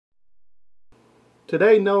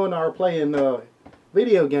Today, Noah and I are playing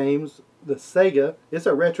video games. The Sega. It's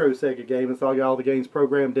a retro Sega game. It's all got all the games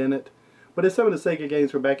programmed in it. But it's some of the Sega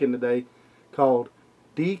games from back in the day called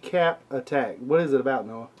Dekap Attack. What is it about,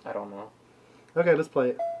 Noah? I don't know. Okay, let's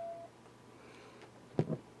play it.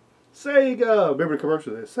 Sega! Remember the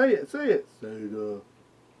commercial there? Say it, say it. Sega.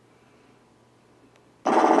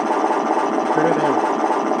 Turn it down.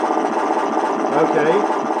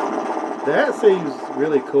 Okay. That seems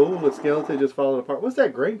really cool. The skeleton just falling apart. What's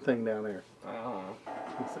that green thing down there? I don't know.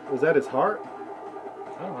 Was that his heart?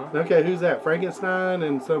 I don't know. Okay, who's that? Frankenstein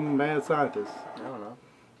and some mad scientist. I don't know.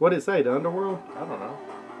 What did it say? The Underworld? I don't know.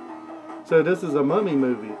 So this is a mummy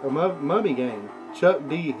movie. A mummy game. Chuck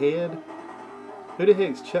D. Head. Who the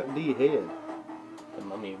heck's Chuck D. Head? The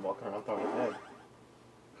mummy walking around on his head.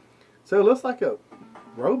 So it looks like a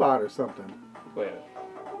robot or something. Wait.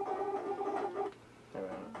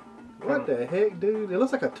 What the heck, dude? It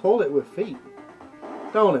looks like a toilet with feet.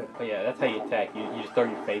 Don't it? Oh yeah, that's how you attack. You just throw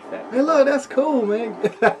your face at it. Hey look, that's cool, man.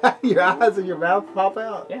 Your eyes and your mouth pop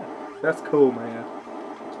out. Yeah. That's cool, man.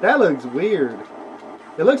 That looks weird.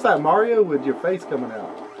 It looks like Mario with your face coming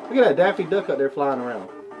out. Look at that Daffy Duck up there flying around.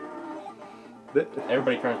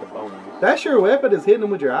 Everybody turns to bones. That's your weapon is hitting them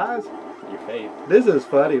with your eyes? Your face. This is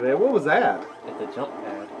funny, man. What was that? It's a jump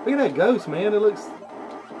pad. Look at that ghost, man. It looks...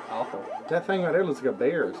 Awful. That thing right there looks like a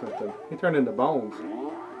bear or something. He turned into bones.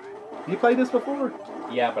 You played this before?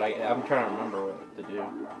 Yeah, but I'm trying to remember what to do.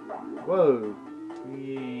 Whoa.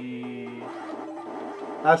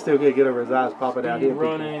 I still can't get over his eyes popping out here.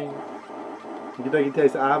 Running. You think he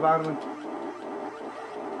tastes the eye vitamin?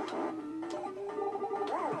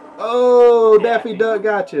 Oh, Daffy Duck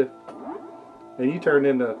got you. And you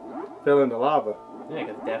fell into lava. Yeah,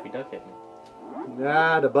 because Daffy Duck hit me.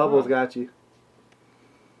 Nah, the bubbles got you.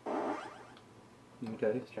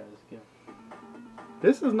 Okay. Let's try this again.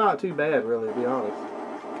 This is not too bad, really, to be honest.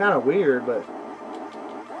 Kind of weird, but...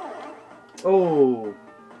 Oh.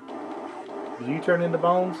 Did you turn into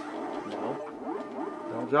bones? No.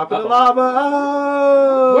 Don't drop in the lava.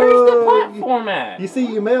 Oh! Where's the platform at? You see,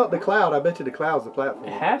 you melt the cloud. I bet you the cloud's the platform.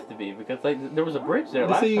 It has to be, because like there was a bridge there You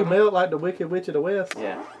last see, you time. melt like the Wicked Witch of the West?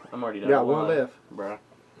 Yeah, I'm already done. You got one left. Bruh.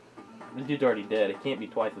 This dude's already dead. It can't be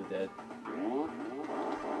twice as dead.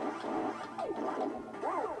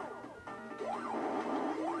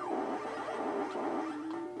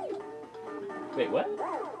 Wait, what?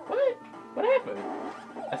 What? What happened?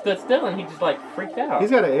 I stood still and he just like freaked out. He's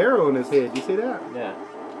got an arrow in his head. You see that? Yeah.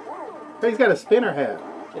 Hey, he's got a spinner hat.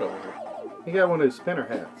 Get over here. He got one of those spinner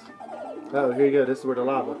hats. Oh, here you go. This is where the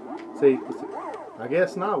lava. See? I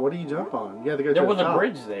guess not. What do you jump on? You have to go to the top. There was a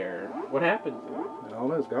bridge there. What happened? I don't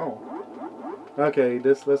know. It's gone. Okay,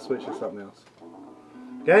 let's switch to something else.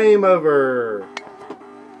 Game over.